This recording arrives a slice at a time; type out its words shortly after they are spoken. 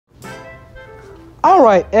All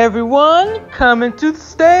right, everyone, coming to the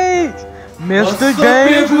stage, Mr. What's up,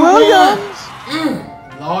 James everyone? Williams.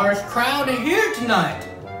 Large crowd in here tonight.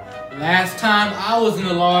 Last time I was in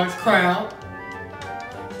a large crowd,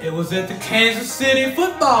 it was at the Kansas City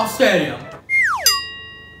football stadium.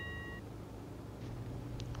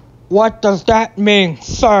 What does that mean,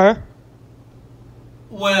 sir?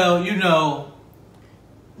 Well, you know,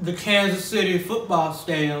 the Kansas City football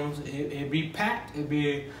stadiums, it'd be packed. It'd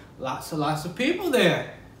be lots of people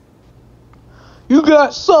there. You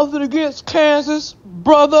got something against Kansas,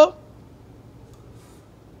 brother?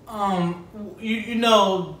 You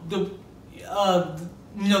know the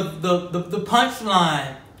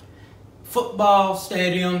punchline. Football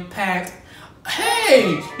stadium packed.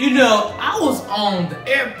 Hey, you know, I was on the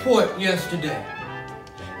airport yesterday,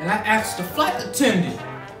 and I asked the flight attendant,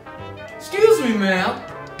 "Excuse me, ma'am,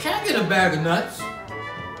 can I get a bag of nuts?"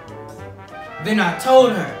 Then I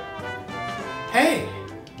told her, "Hey,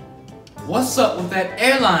 what's up with that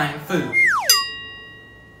airline food?"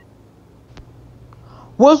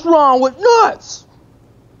 What's wrong with nuts?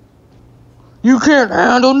 You can't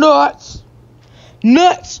handle nuts.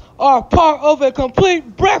 Nuts are part of a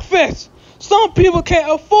complete breakfast. Some people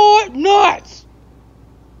can't afford nuts.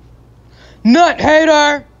 Nut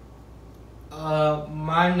hater.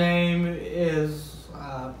 My name is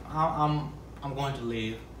I'm going to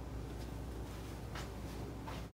leave.